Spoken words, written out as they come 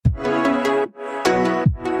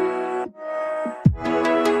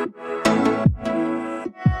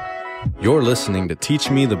You're listening to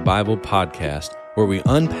Teach Me the Bible podcast, where we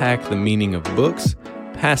unpack the meaning of books,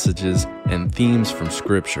 passages, and themes from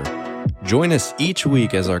Scripture. Join us each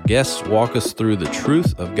week as our guests walk us through the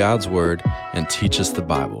truth of God's Word and teach us the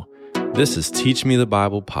Bible. This is Teach Me the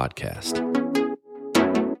Bible podcast.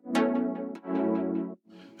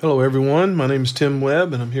 Hello, everyone. My name is Tim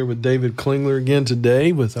Webb, and I'm here with David Klingler again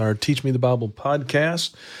today with our Teach Me the Bible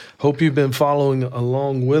podcast. Hope you've been following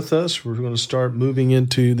along with us. We're going to start moving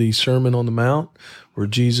into the Sermon on the Mount, where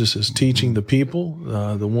Jesus is teaching the people,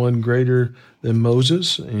 the one greater than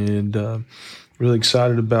Moses, and really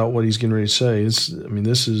excited about what he's getting ready to say. And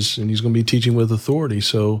he's going to be teaching with authority,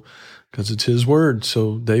 so because it's his word.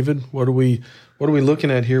 So, David, what are we looking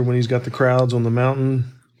at here when he's got the crowds on the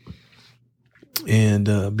mountain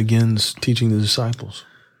and begins teaching the disciples?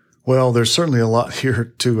 Well, there's certainly a lot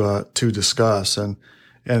here to discuss,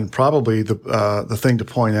 and probably the thing to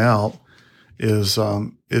point out is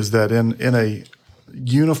that in a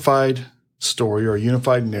unified story or a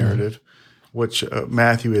unified narrative, which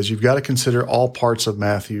Matthew is, you've got to consider all parts of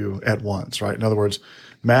Matthew at once, right? In other words,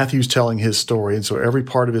 Matthew's telling his story, and so every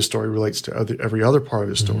part of his story relates to every other part of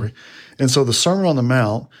his story, and so the Sermon on the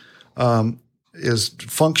Mount is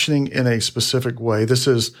functioning in a specific way. This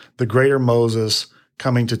is the greater Moses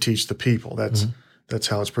coming to teach the people. That's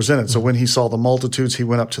how it's presented. So when he saw the multitudes, he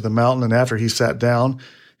went up to the mountain, and after he sat down,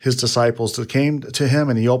 his disciples came to him,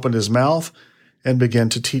 and he opened his mouth and began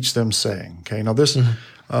to teach them, saying, okay, now this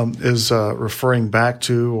is referring back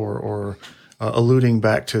to or alluding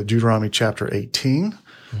back to Deuteronomy chapter 18.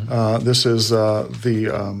 This is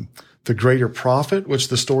the greater prophet, which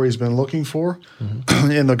the story has been looking for.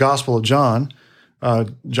 In the Gospel of John,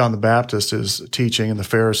 John the Baptist is teaching, and the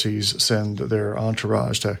Pharisees send their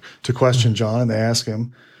entourage to question John, and they ask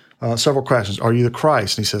him several questions. Are you the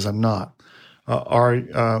Christ? And he says, I'm not. Are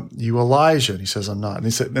you Elijah? And he says, I'm not.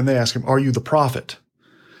 And then they ask him, are you the prophet?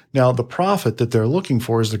 Now, the prophet that they're looking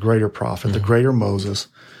for is the greater prophet, the greater Moses,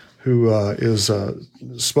 who is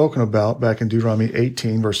spoken about back in Deuteronomy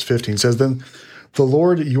 18, verse 15. It says, then the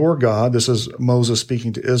Lord your God, this is Moses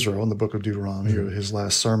speaking to Israel in the book of Deuteronomy, or his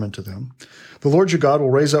last sermon to them. The Lord your God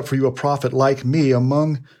will raise up for you a prophet like me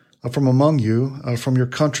from among you, from your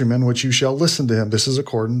countrymen, which you shall listen to him. This is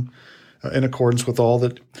in accordance with all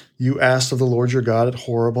that you asked of the Lord your God at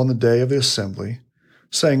Horeb on the day of the assembly,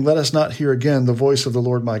 saying, let us not hear again the voice of the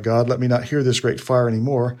Lord my God. Let me not hear this great fire any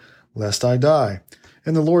more, lest I die.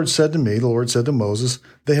 And the Lord said to Moses,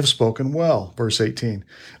 they have spoken well. Verse 18,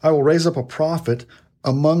 I will raise up a prophet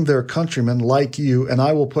among their countrymen like you, and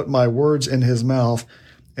I will put my words in his mouth,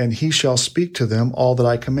 and he shall speak to them all that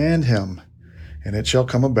I command him. And it shall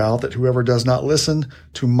come about that whoever does not listen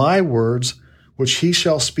to my words, which he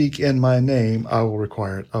shall speak in my name, I will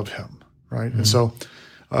require it of him. Right? And so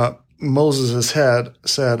Moses has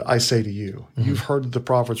said, I say to you. You've heard that the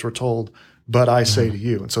prophets were told, but I say to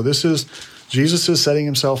you. And so Jesus is setting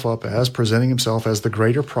himself up presenting himself as the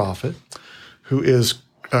greater prophet who is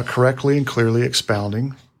correctly and clearly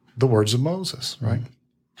expounding the words of Moses, right?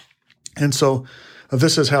 And so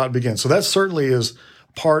this is how it begins. So that certainly is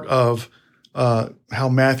part of how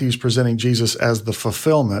Matthew's presenting Jesus as the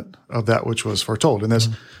fulfillment of that which was foretold. In this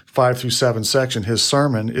 5 through 7 section, his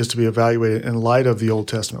sermon is to be evaluated in light of the Old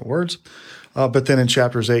Testament words. But then in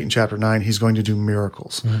chapters 8 and chapter 9, he's going to do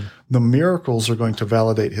miracles. The miracles are going to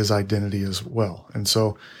validate his identity as well. And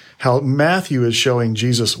so how Matthew is showing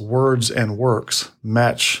Jesus' words and works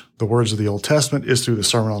match the words of the Old Testament is through the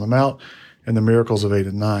Sermon on the Mount and the miracles of 8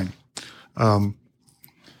 and 9.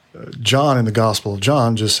 John in the Gospel of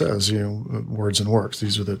John just says, words and works.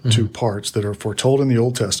 These are the two parts that are foretold in the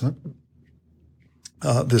Old Testament.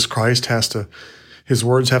 This Christ his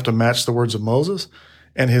words have to match the words of Moses,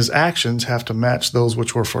 and his actions have to match those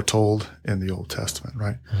which were foretold in the Old Testament,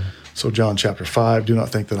 right? So John chapter 5, do not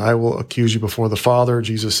think that I will accuse you before the Father.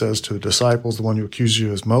 Jesus says to the disciples, the one who accuses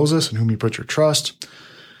you is Moses, in whom you put your trust.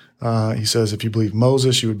 He says, if you believe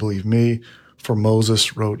Moses, you would believe me, for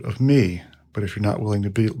Moses wrote of me. But if you're not willing to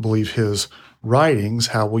believe his writings,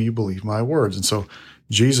 how will you believe my words? And so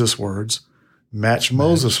Jesus' words match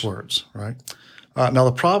Moses' words, right? Now,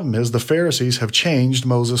 the problem is the Pharisees have changed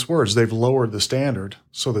Moses' words. They've lowered the standard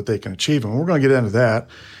so that they can achieve them. We're going to get into that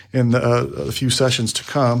in a few sessions to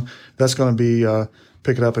come. That's going to be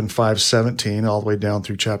pick it up in 5:17 all the way down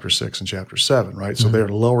through chapter 6 and chapter 7, right? So they're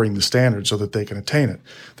lowering the standard so that they can attain it.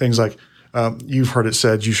 Things like you've heard it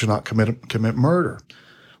said you should not commit murder.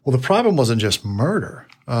 Well, the problem wasn't just murder.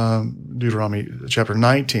 Deuteronomy chapter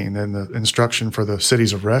 19 and the instruction for the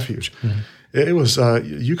cities of refuge. It was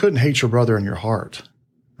you couldn't hate your brother in your heart,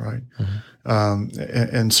 right?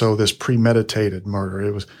 And so this premeditated murder,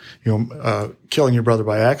 it was, killing your brother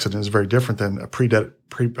by accident is very different than a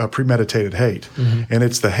premeditated hate. And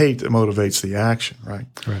it's the hate that motivates the action, right?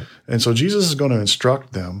 And so Jesus is going to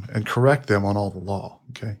instruct them and correct them on all the law,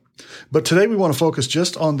 okay? But today we want to focus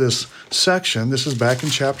just on this section. This is back in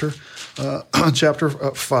chapter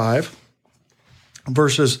 5,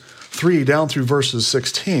 verses 3 down through verses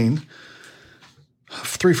 16.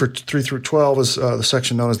 3 through 12 is the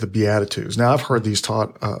section known as the Beatitudes. Now, I've heard these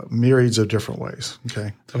taught myriads of different ways,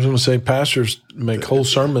 okay? I was going to say pastors make whole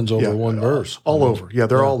sermons over one verse. All over. Yeah,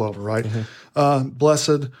 they're all over, right?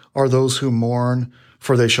 Blessed are those who mourn,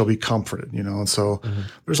 for they shall be comforted, And so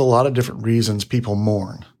there's a lot of different reasons people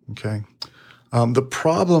mourn, okay? The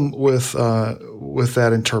problem with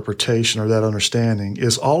that interpretation or that understanding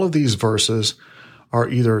is all of these verses are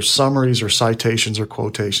either summaries or citations or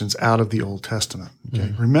quotations out of the Old Testament.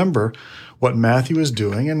 Okay? Remember what Matthew is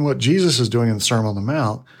doing and what Jesus is doing in the Sermon on the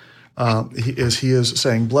Mount. He is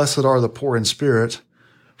saying, "Blessed are the poor in spirit,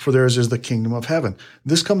 for theirs is the kingdom of heaven."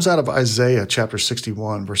 This comes out of Isaiah chapter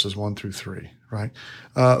 61, verses 1 through 3. Right?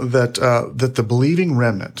 That the believing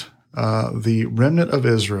remnant, the remnant of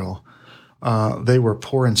Israel, they were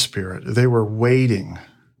poor in spirit. They were waiting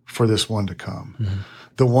for this one to come.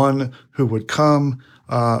 The one who would come,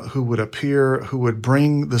 who would appear, who would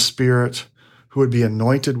bring the Spirit, who would be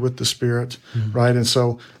anointed with the Spirit, right? And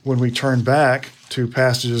so when we turn back to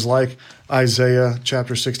passages like Isaiah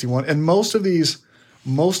chapter 61, and most of these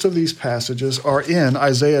passages are in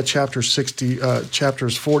Isaiah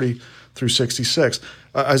chapters 40 through 66.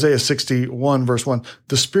 Isaiah 61, verse 1,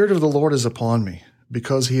 "The Spirit of the Lord is upon me,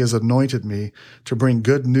 because he has anointed me to bring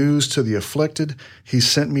good news to the afflicted. He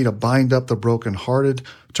sent me to bind up the brokenhearted,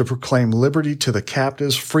 to proclaim liberty to the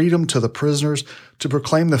captives, freedom to the prisoners, to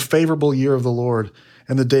proclaim the favorable year of the Lord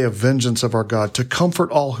and the day of vengeance of our God, to comfort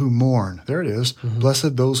all who mourn." There it is.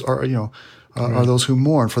 Blessed those are those who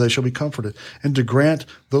mourn, for they shall be comforted. "And to grant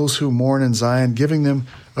those who mourn in Zion, giving them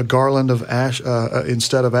a garland of ash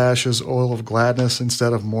instead of ashes, oil of gladness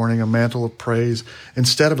instead of mourning, a mantle of praise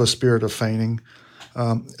instead of a spirit of fainting.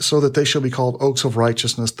 So that they shall be called oaks of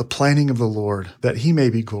righteousness, the planting of the Lord, that he may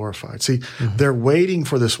be glorified." See, they're waiting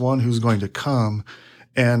for this one who's going to come,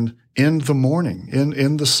 and in the mourning,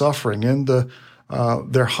 in the suffering,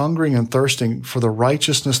 they're hungering and thirsting for the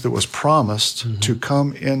righteousness that was promised to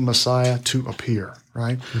come in Messiah to appear,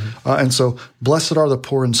 right? And so, "Blessed are the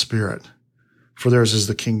poor in spirit, for theirs is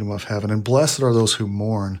the kingdom of heaven. And blessed are those who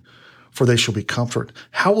mourn, for they shall be comforted."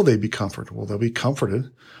 How will they be comforted? Well, they'll be comforted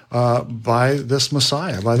by this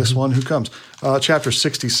Messiah, by this one who comes. Chapter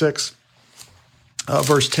 66,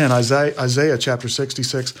 verse 10, Isaiah chapter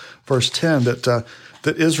 66, verse 10, that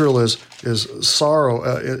Israel is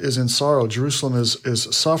in sorrow, Jerusalem is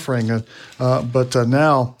suffering, but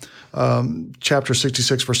now chapter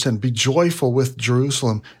 66, verse 10, "Be joyful with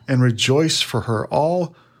Jerusalem and rejoice for her,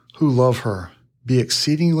 all who love her. Be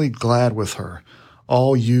exceedingly glad with her,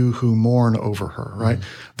 all you who mourn over her," right?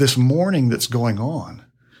 This mourning that's going on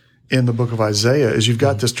in the book of Isaiah is you've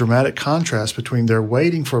got this dramatic contrast between they're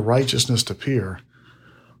waiting for righteousness to appear,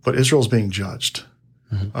 but Israel's being judged.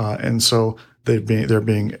 And so they're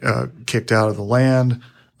being kicked out of the land.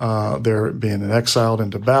 They're being exiled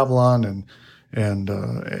into Babylon,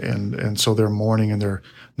 and so they're mourning, and they're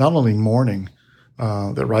not only mourning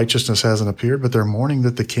that righteousness hasn't appeared, but they're mourning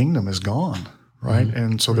that the kingdom is gone, right?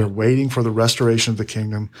 And so they're waiting for the restoration of the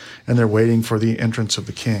kingdom, and they're waiting for the entrance of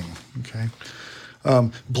the king. Okay.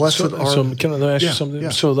 Blessed are. So can I ask you something?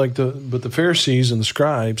 Yeah. So but the Pharisees and the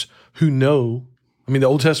scribes who know, the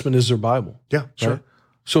Old Testament is their Bible. Yeah, sure. Right?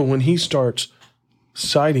 So when he starts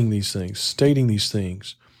citing these things, stating these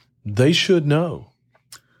things, they should know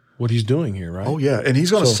what he's doing here, right? Oh yeah, and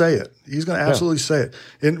he's going to say it. He's going to absolutely say it.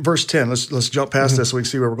 In verse 10, let's jump past this so we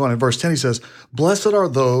can see where we're going. In verse 10, he says, "Blessed are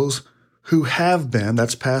those who have been,"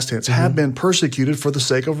 that's past tense, "have been persecuted for the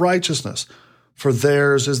sake of righteousness, for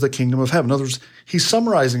theirs is the kingdom of heaven." In other words, he's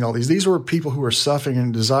summarizing all these. These were people who were suffering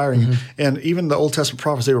and desiring, and even the Old Testament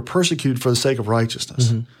prophets, they were persecuted for the sake of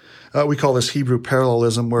righteousness. We call this Hebrew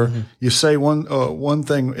parallelism, where you say one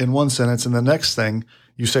thing in one sentence, and the next thing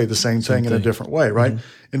you say the same thing in a different way, right?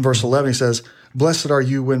 In verse 11, he says, "Blessed are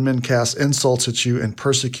you when men cast insults at you and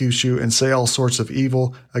persecute you and say all sorts of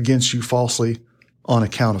evil against you falsely on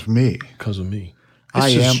account of me." Because of me. I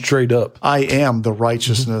am straight up. I am the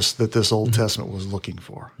righteousness that this Old Testament was looking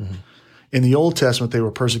for. In the Old Testament, they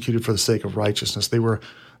were persecuted for the sake of righteousness. They were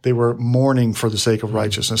mourning for the sake of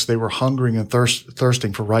righteousness. They were hungering and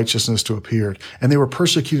thirsting for righteousness to appear, and they were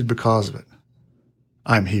persecuted because of it.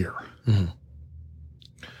 I'm here.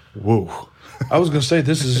 Whoa. I was going to say,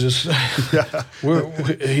 this is just,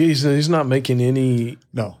 he's not making any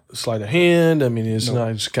sleight of hand. I mean, it's not,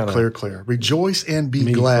 it's kind of clear. Rejoice and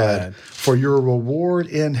be glad, for your reward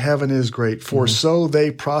in heaven is great. For so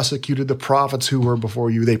they prosecuted the prophets who were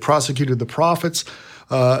before you. They prosecuted the prophets,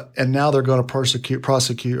 and now they're going to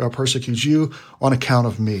persecute you on account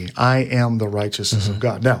of me. I am the righteousness of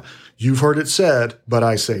God. Now, you've heard it said, but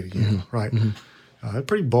I say to you, right?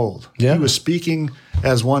 Pretty bold. Yeah. He was speaking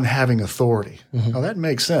as one having authority. Now that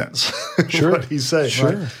makes sense. Sure. What he's saying.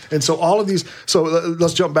 Sure. Right? And so all of these. So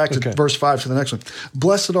let's jump back to verse 5 to the next one.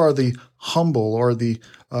 Blessed are the humble or the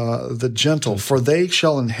gentle, for they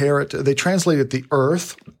shall inherit. They translated the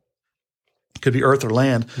earth. Could be earth or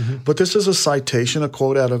land, but this is a citation, a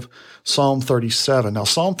quote out of Psalm 37. Now,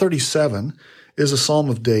 Psalm 37 is a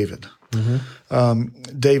psalm of David.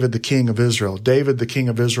 David, the king of Israel. David, the king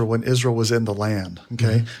of Israel, when Israel was in the land.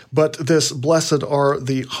 Okay, but this blessed are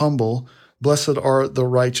the humble, blessed are the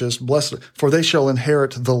righteous, blessed, for they shall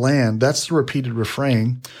inherit the land. That's the repeated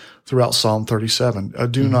refrain throughout Psalm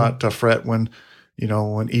 37. Do not fret when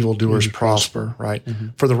evildoers prosper, right?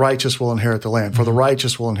 For the righteous will inherit the land. For the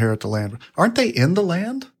righteous will inherit the land. Aren't they in the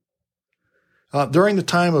land? During the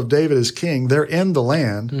time of David as king, they're in the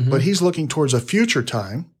land, but he's looking towards a future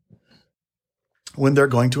time when they're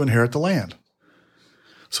going to inherit the land.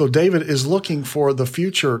 So David is looking for the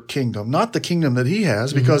future kingdom, not the kingdom that he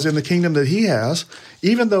has, because in the kingdom that he has,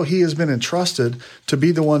 even though he has been entrusted to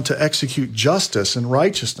be the one to execute justice and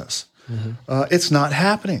righteousness, it's not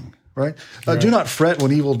happening, right? Do not fret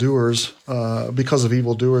when evildoers, because of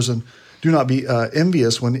evildoers, and do not be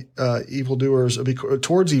envious when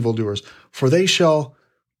towards evildoers, for they shall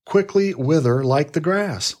quickly wither like the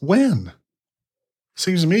grass. When?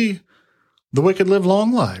 Seems to me the wicked live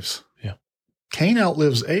long lives. Yeah. Cain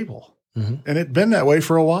outlives Abel. And it'd been that way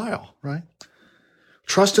for a while, right?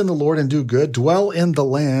 Trust in the Lord and do good. Dwell in the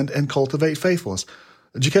land and cultivate faithfulness.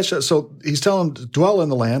 Did you catch that? So he's telling them to dwell in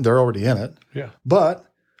the land. They're already in it. Yeah. But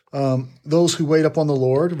those who wait upon the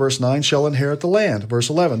Lord, verse 9, shall inherit the land. Verse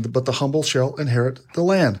 11, but the humble shall inherit the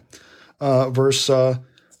land. Verse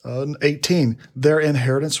 18, their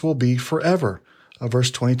inheritance will be forever.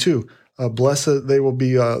 Verse 22, blessed they will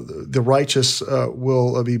be, the righteous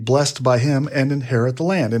will be blessed by him and inherit the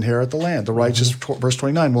land. Inherit the land. The righteous, verse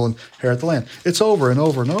 29, will inherit the land. It's over and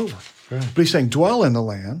over and over. Right. But he's saying, dwell in the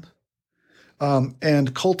land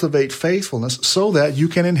and cultivate faithfulness so that you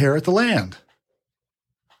can inherit the land.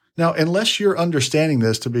 Now, unless you're understanding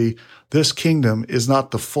this to be this kingdom is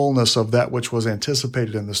not the fullness of that which was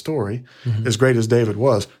anticipated in the story, as great as David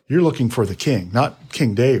was, you're looking for the king, not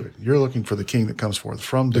King David. You're looking for the king that comes forth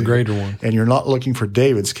from David. The greater one. And you're not looking for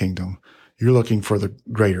David's kingdom. You're looking for the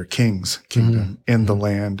greater king's kingdom in the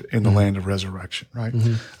land, land of resurrection, right?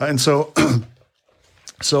 And so,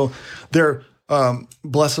 they're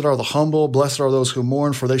blessed are the humble, blessed are those who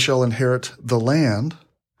mourn, for they shall inherit the land.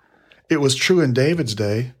 It was true in David's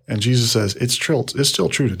day, and Jesus says it's still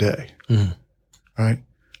true today, right?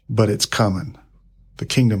 But it's coming. The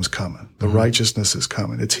kingdom's coming. The righteousness is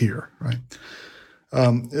coming. It's here, right?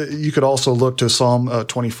 You could also look to Psalm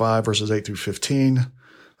 25, verses 8 through 15.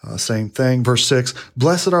 Same thing. Verse 6,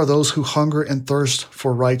 blessed are those who hunger and thirst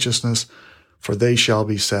for righteousness, for they shall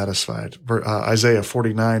be satisfied. Isaiah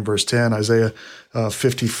 49, verse 10, Isaiah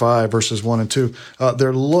 55, verses 1 and 2.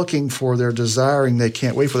 They're looking for, they're desiring, they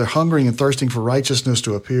can't wait for, they're hungering and thirsting for righteousness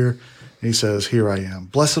to appear. And he says, here I am.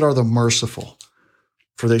 Blessed are the merciful,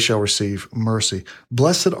 for they shall receive mercy.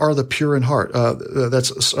 Blessed are the pure in heart.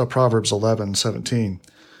 That's Proverbs 11, 17.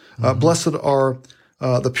 Blessed are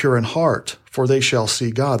the pure in heart, for they shall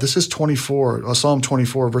see God. This is Psalm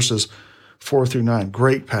 24, verses 4 through 9.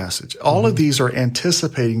 Great passage. All of these are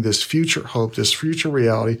anticipating this future hope, this future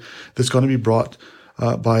reality that's going to be brought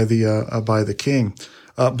by the King.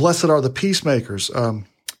 Blessed are the peacemakers.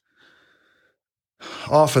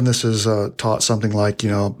 Often this is taught something like,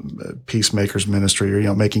 peacemakers ministry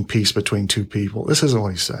or, making peace between two people. This isn't what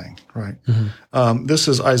he's saying, right? This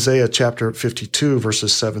is Isaiah chapter 52,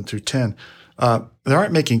 verses 7 through 10. They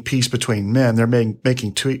aren't making peace between men. They're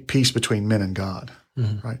making peace between men and God,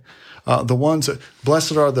 right? The ones that,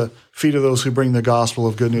 blessed are the feet of those who bring the gospel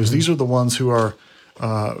of good news. These are the ones who are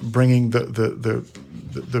bringing the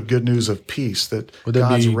good news of peace, that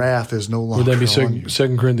God's wrath is no longer on you. Would that be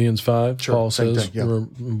 2 Corinthians 5? Sure, Paul says we're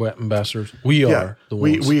ambassadors. We are the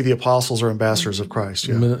ones. We, the apostles, are ambassadors of Christ.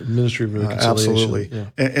 Yeah. Ministry of reconciliation. Absolutely. Yeah.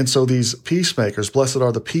 And so these peacemakers, blessed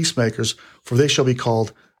are the peacemakers, for they shall be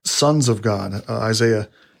called sons of God. Isaiah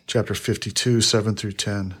chapter 52, 7 through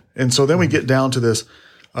 10. And so then we get down to this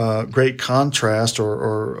great contrast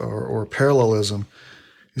or parallelism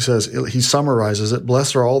he summarizes it,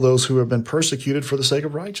 blessed are all those who have been persecuted for the sake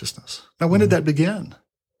of righteousness. Now, when did that begin?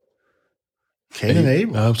 Cain and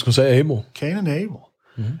Abel. I was going to say Abel. Cain and Abel.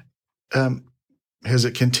 Has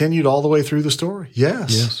it continued all the way through the story?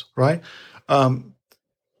 Yes. Right?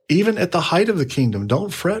 Even at the height of the kingdom,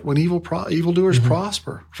 don't fret when evildoers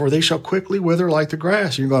prosper, for they shall quickly wither like the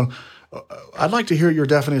grass. You're going, I'd like to hear your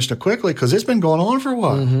definition of quickly, because it's been going on for a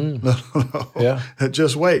while. No. Yeah.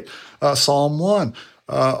 Just wait. Psalm 1.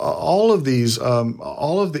 Everything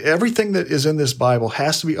that is in this Bible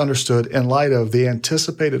has to be understood in light of the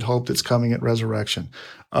anticipated hope that's coming at resurrection.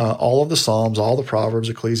 All of the Psalms, all the Proverbs,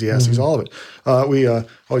 Ecclesiastes, all of it. We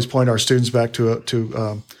always point our students back to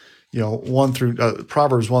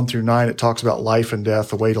Proverbs 1 through 9. It talks about life and death,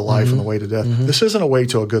 the way to life and the way to death. This isn't a way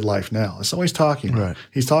to a good life now. That's not what he's talking about. Right.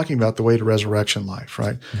 He's talking about the way to resurrection life,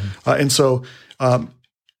 right? And so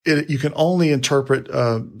you can only interpret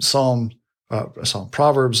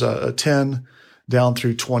Proverbs 10 down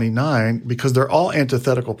through 29 because they're all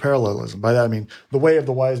antithetical parallelism. By that I mean the way of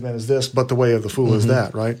the wise man is this, but the way of the fool is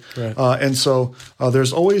that, right? And so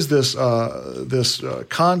there's always this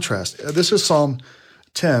contrast. This is Psalm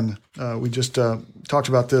 10. We just talked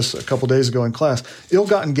about this a couple days ago in class.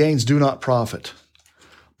 Ill-gotten gains do not profit,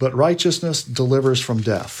 but righteousness delivers from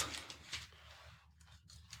death.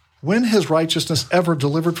 When has righteousness ever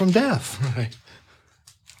delivered from death? Right.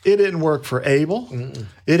 It didn't work for Abel.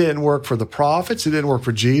 It didn't work for the prophets. It didn't work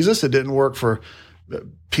for Jesus. It didn't work for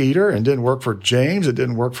Peter, and didn't work for James. It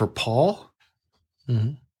didn't work for Paul.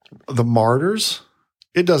 The martyrs.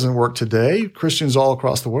 It doesn't work today. Christians all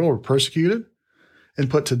across the world were persecuted and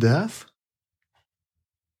put to death.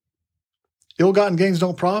 Ill-gotten gains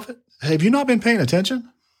don't profit. Have you not been paying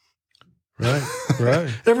attention? Right.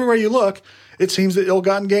 Everywhere you look, it seems that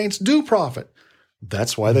ill-gotten gains do profit.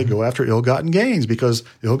 That's why they go after ill-gotten gains, because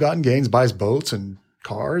ill-gotten gains buys boats and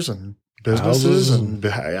cars and businesses and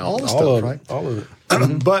all the stuff, right? All of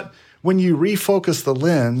it. But when you refocus the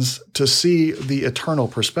lens to see the eternal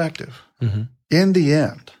perspective, in the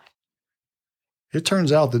end, it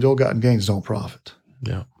turns out that ill-gotten gains don't profit.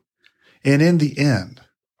 Yeah. And in the end,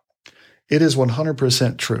 it is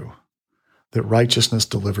 100% true that righteousness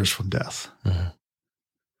delivers from death.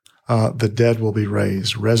 The dead will be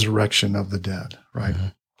raised, resurrection of the dead, right?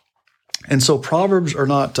 And so Proverbs are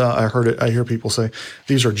not, I hear people say,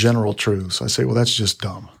 these are general truths. I say, well, that's just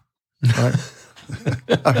dumb, right?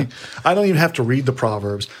 I mean, I don't even have to read the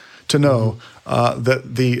Proverbs to know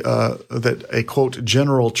that a, quote,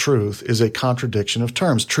 general truth is a contradiction of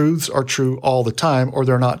terms. Truths are true all the time, or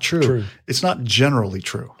they're not true. It's not generally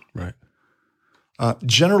true. Right.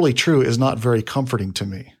 Generally true is not very comforting to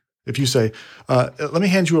me. If you say, let me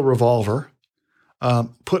hand you a revolver,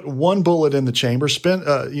 put one bullet in the chamber, spin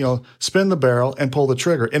the barrel and pull the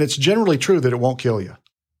trigger, and it's generally true that it won't kill you.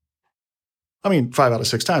 I mean, 5 out of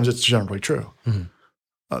 6 times it's generally true.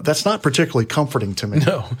 That's not particularly comforting to me.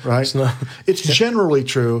 No, right? It's not. It's generally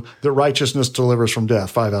true that righteousness delivers from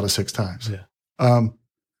death 5 out of 6 times. I'm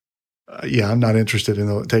not interested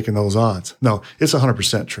in taking those odds. No, it's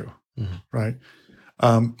 100% true, right?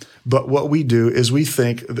 But what we do is we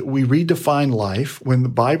think that we redefine life. When the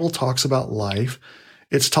Bible talks about life,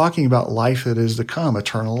 it's talking about life that is to come,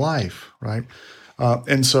 eternal life, right?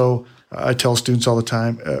 And so I tell students all the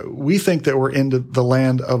time, we think that we're into the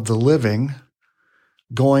land of the living,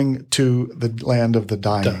 going to the land of the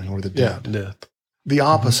dying or the dead. Death. The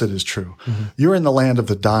opposite is true. You're in the land of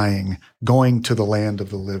the dying, going to the land of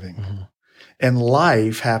the living. And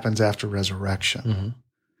life happens after resurrection.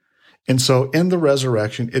 And so in the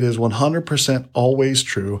resurrection, it is 100% always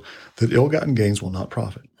true that ill-gotten gains will not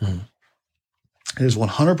profit. It is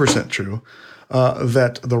 100% true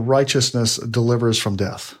that the righteousness delivers from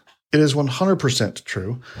death. It is 100%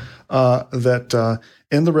 true that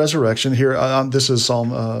in the resurrection, here, this is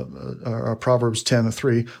Proverbs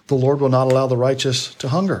 10:3, the Lord will not allow the righteous to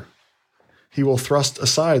hunger. He will thrust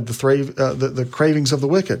aside the cravings of the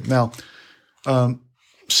wicked. Now,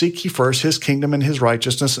 seek ye first his kingdom and his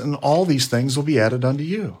righteousness, and all these things will be added unto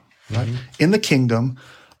you. Right? In the kingdom,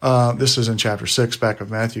 this is in chapter 6, back of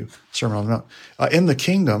Matthew, Sermon on the Mount. In the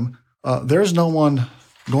kingdom, there's no one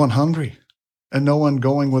going hungry and no one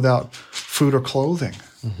going without food or clothing.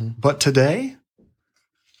 But today,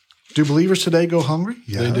 do believers today go hungry?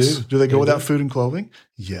 Yes. They do. Do they go without food and clothing?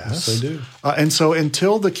 Yes. They do. And so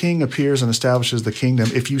until the king appears and establishes the kingdom,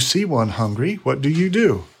 if you see one hungry, what do?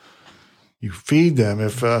 You feed them.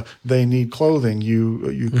 If they need clothing,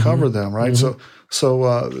 you cover them, right?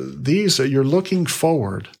 So these you're looking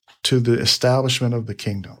forward to the establishment of the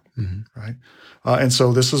kingdom, right? And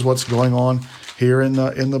so this is what's going on here in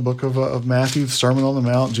the book of Matthew, the Sermon on the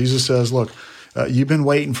Mount. Jesus says, "Look, You've been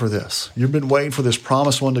waiting for this. You've been waiting for this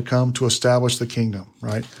promised one to come to establish the kingdom,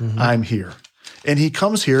 right? I'm here. And he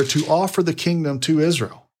comes here to offer the kingdom to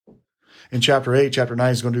Israel. In chapter 8, chapter 9,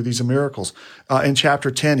 he's going to do these miracles. In chapter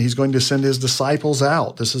 10, he's going to send his disciples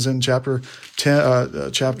out. This is in chapter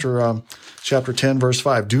 10, chapter 10, verse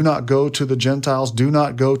 5. Do not go to the Gentiles, do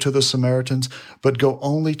not go to the Samaritans, but go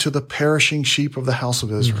only to the perishing sheep of the house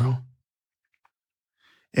of Israel.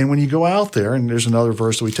 And when you go out there, and there's another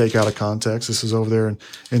verse that we take out of context. This is over there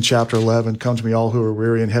in chapter 11. Come to me, all who are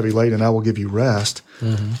weary and heavy laden, and I will give you rest.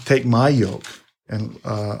 Take my yoke and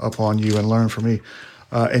upon you and learn from me.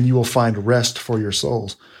 And you will find rest for your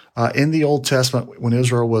souls. In the Old Testament, when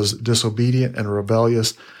Israel was disobedient and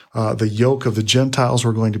rebellious, the yoke of the Gentiles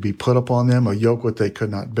were going to be put upon them, a yoke that they could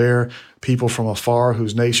not bear. People from afar,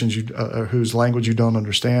 whose language you don't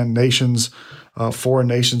understand, foreign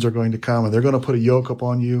nations are going to come, and they're going to put a yoke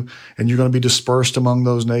upon you, and you're going to be dispersed among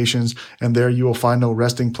those nations, and there you will find no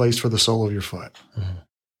resting place for the sole of your foot.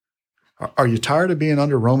 Are you tired of being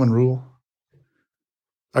under Roman rule?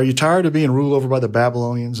 Are you tired of being ruled over by the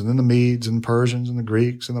Babylonians and then the Medes and Persians and the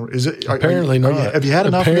Greeks? Apparently not. Have you had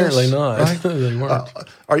enough Apparently of this? not. Right? They weren't.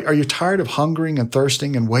 Are you tired of hungering and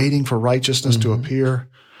thirsting and waiting for righteousness to appear,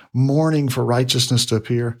 mourning for righteousness to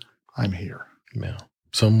appear? I'm here. Yeah.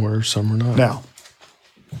 Some were, some were not. Now,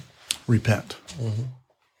 repent.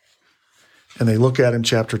 And they look at him,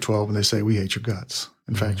 chapter 12, and they say, we hate your guts.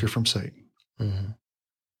 In fact, you're from Satan.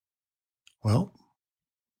 Well,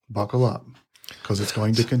 buckle up, because it's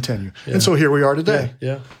going to continue. Yeah. And so here we are today.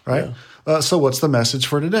 Right? Yeah. So what's the message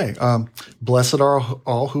for today? Blessed are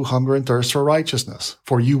all who hunger and thirst for righteousness,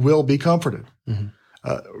 for you will be comforted.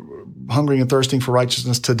 Hungering and thirsting for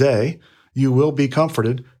righteousness today, you will be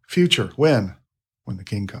comforted. Future, when? When the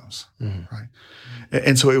King comes, right?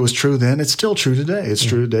 And so it was true then. It's still true today. It's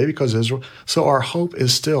true today because Israel. So our hope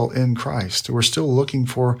is still in Christ. We're still looking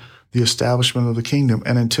for the establishment of the kingdom.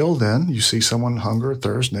 And until then, you see someone hunger,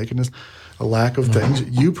 thirst, nakedness, a lack of things.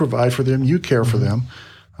 You provide for them. You care for them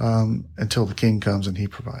until the King comes and he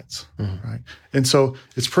provides, right? And so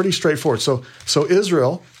it's pretty straightforward. So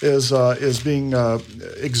Israel is being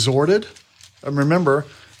exhorted. And remember,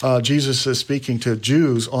 Jesus is speaking to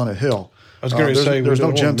Jews on a hill. I was going to say, there's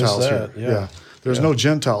no Gentiles here. There's no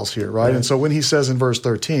Gentiles here, right? And so when he says in verse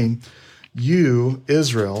 13, you,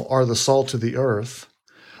 Israel, are the salt of the earth,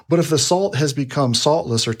 but if the salt has become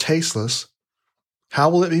saltless or tasteless, how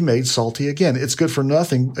will it be made salty again? It's good for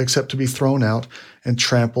nothing except to be thrown out and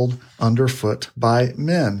trampled underfoot by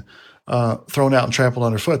men. Thrown out and trampled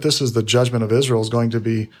underfoot. This is the judgment of Israel is going to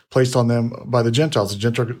be placed on them by the Gentiles.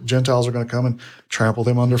 The Gentiles are going to come and trample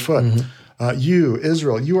them underfoot. You,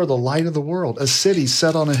 Israel, you are the light of the world, a city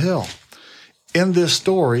set on a hill. In this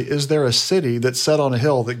story, is there a city that's set on a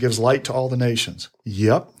hill that gives light to all the nations?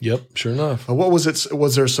 Yep. Sure enough. What was it?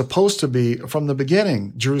 Was there supposed to be from the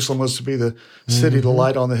beginning? Jerusalem was to be the city, the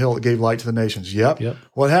light on the hill that gave light to the nations. Yep.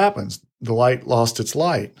 What happens? The light lost its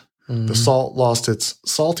light. The salt lost its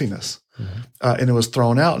saltiness. And it was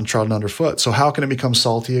thrown out and trodden underfoot. So how can it become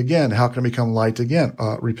salty again? How can it become light again?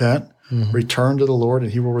 Repent, return to the Lord,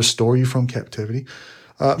 and he will restore you from captivity.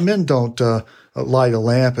 Men don't light a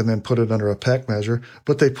lamp and then put it under a peck measure,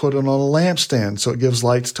 but they put it on a lampstand so it gives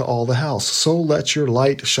lights to all the house. So let your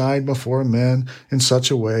light shine before men in such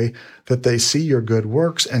a way that they see your good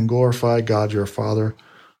works and glorify God your Father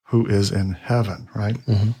who is in heaven, right?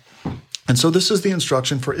 And so this is the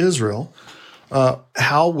instruction for Israel.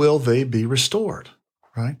 How will they be restored,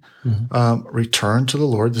 right? Return to the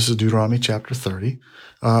Lord. This is Deuteronomy chapter 30.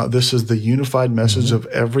 This is the unified message of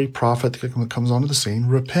every prophet that comes onto the scene.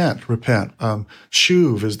 Repent.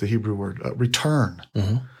 Shuv is the Hebrew word. Return.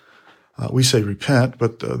 We say repent,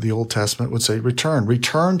 but the Old Testament would say return.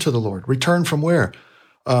 Return to the Lord. Return from where?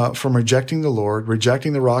 From rejecting the Lord,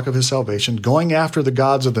 rejecting the rock of his salvation, going after the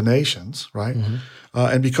gods of the nations, right?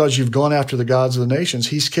 And because you've gone after the gods of the nations,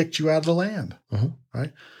 he's kicked you out of the land,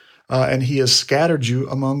 right? And he has scattered you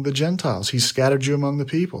among the Gentiles. He's scattered you among the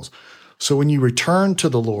peoples. So when you return to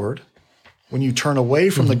the Lord, when you turn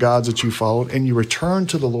away from the gods that you followed and you return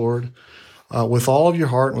to the Lord with all of your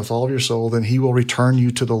heart and with all of your soul, then he will return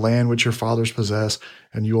you to the land which your fathers possess,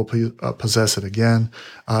 and you will possess it again.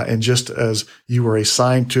 And just as you were a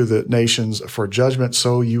sign to the nations for judgment,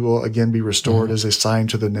 so you will again be restored as a sign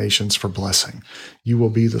to the nations for blessing. You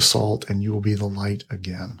will be the salt and you will be the light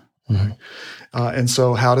again. Right? And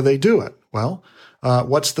so how do they do it? Well,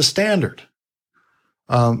 what's the standard?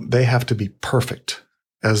 They have to be perfect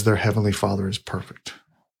as their heavenly Father is perfect.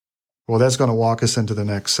 Well, that's going to walk us into the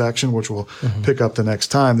next section, which we'll pick up the next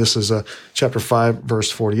time. This is chapter 5,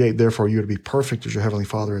 verse 48. Therefore, you are to be perfect as your heavenly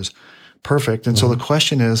Father is perfect. And so the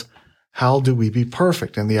question is, how do we be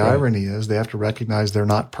perfect? And the irony is they have to recognize they're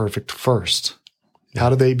not perfect first. How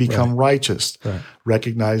do they become righteous?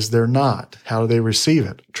 Recognize they're not. How do they receive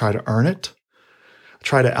it? Try to earn it?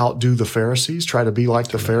 Try to outdo the Pharisees? Try to be like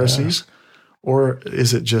the Pharisees? Or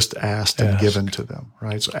is it just asked and given to them,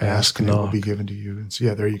 right? So ask and it will be given to you. And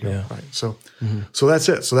so, there you go, right? So so that's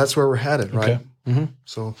it. So that's where we're headed, right?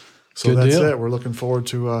 So Good that's deal. it. We're looking forward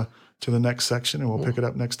to the next section, and we'll pick it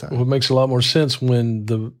up next time. Well, it makes a lot more sense when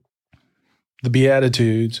the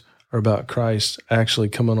Beatitudes are about Christ actually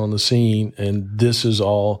coming on the scene, and this is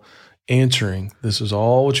all answering. This is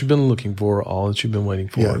all what you've been looking for, all that you've been waiting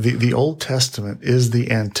for. Yeah, the Old Testament is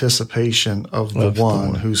the anticipation of the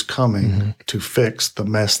one who's coming to fix the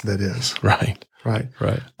mess that is. Right.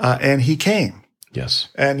 And he came. Yes.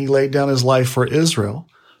 And he laid down his life for Israel,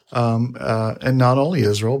 and not only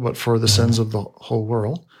Israel, but for the sins of the whole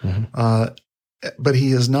world. But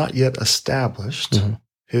he has not yet established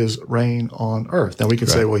his reign on earth. Now we can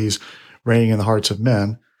say, well, he's reigning in the hearts of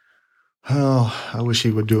men. Oh, I wish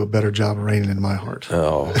he would do a better job of reigning in my heart.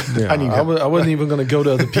 Oh, yeah. I wasn't even going to go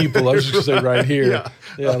to other people. I was just going to say right here.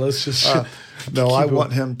 Let's just. I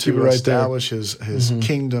want him to establish his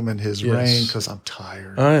kingdom and his reign because I'm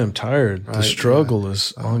tired. I am tired. Right? The struggle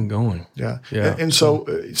is ongoing. And so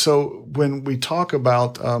when we talk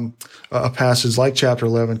about a passage like chapter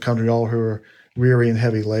 11, come to all who are weary and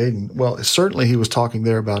heavy laden, well, certainly he was talking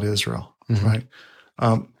there about Israel, right?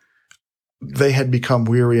 They had become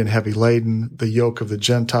weary and heavy laden. The yoke of the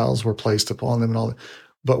Gentiles were placed upon them and all that.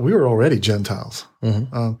 But we were already Gentiles.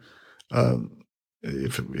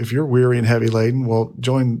 If you're weary and heavy laden, well,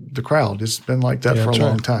 join the crowd. It's been like that for a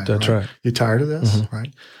long time. That's right. You tired of this,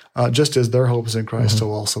 right? Just as their hope is in Christ, so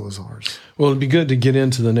also is ours. Well, it'd be good to get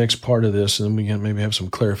into the next part of this, and then we can maybe have some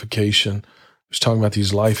clarification. He's talking about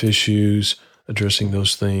these life issues, addressing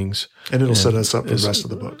those things. And it'll set us up for the rest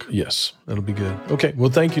of the book. Yes, that'll be good. Okay,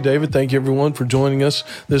 well, thank you, David. Thank you, everyone, for joining us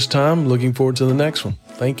this time. Looking forward to the next one.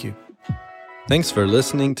 Thank you. Thanks for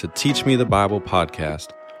listening to Teach Me the Bible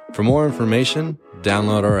podcast. For more information,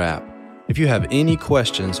 download our app. If you have any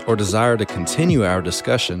questions or desire to continue our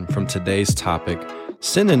discussion from today's topic,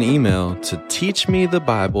 send an email to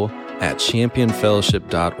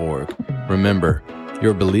teachmethebible@championfellowship.org. Remember,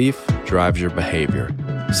 your belief drives your behavior.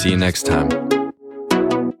 See you next time.